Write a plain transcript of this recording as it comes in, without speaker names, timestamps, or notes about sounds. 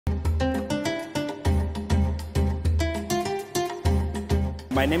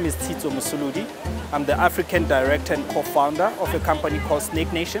My name is Tshitso Mosolodi. I'm the African director and co-founder of a company called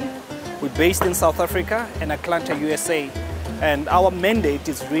Snake Nation. We're based in South Africa and Atlanta, USA. And our mandate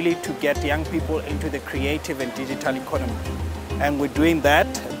is really to get young people into the creative and digital economy. And we're doing that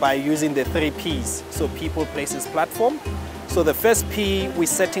by using the 3 Ps. So people, places, platform. So the first P, we're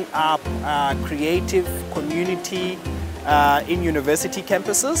setting up creative community in university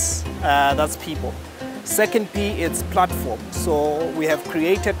campuses. That's people. Second P, it's platform. So we have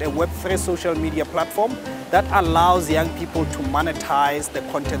created a Web3 social media platform that allows young people to monetize the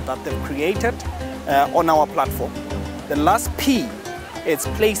content that they've created on our platform. The last P, it's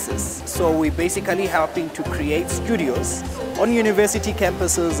places. So we're basically helping to create studios on university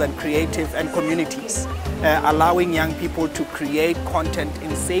campuses and creative and communities, allowing young people to create content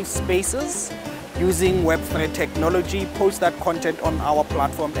in safe spaces using Web3 technology, post that content on our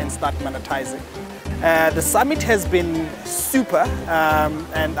platform and start monetizing. The summit has been super,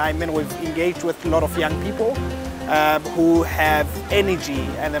 and I mean we've engaged with a lot of young people who have energy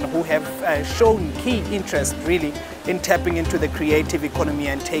and then who have shown key interest really in tapping into the creative economy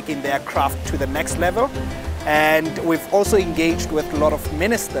and taking their craft to the next level. And we've also engaged with a lot of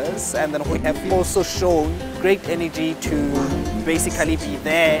ministers, and then we have also shown great energy to basically be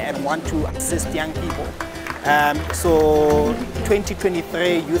there and want to assist young people. So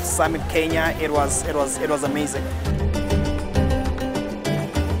 2023 Youth Summit Kenya, it was amazing.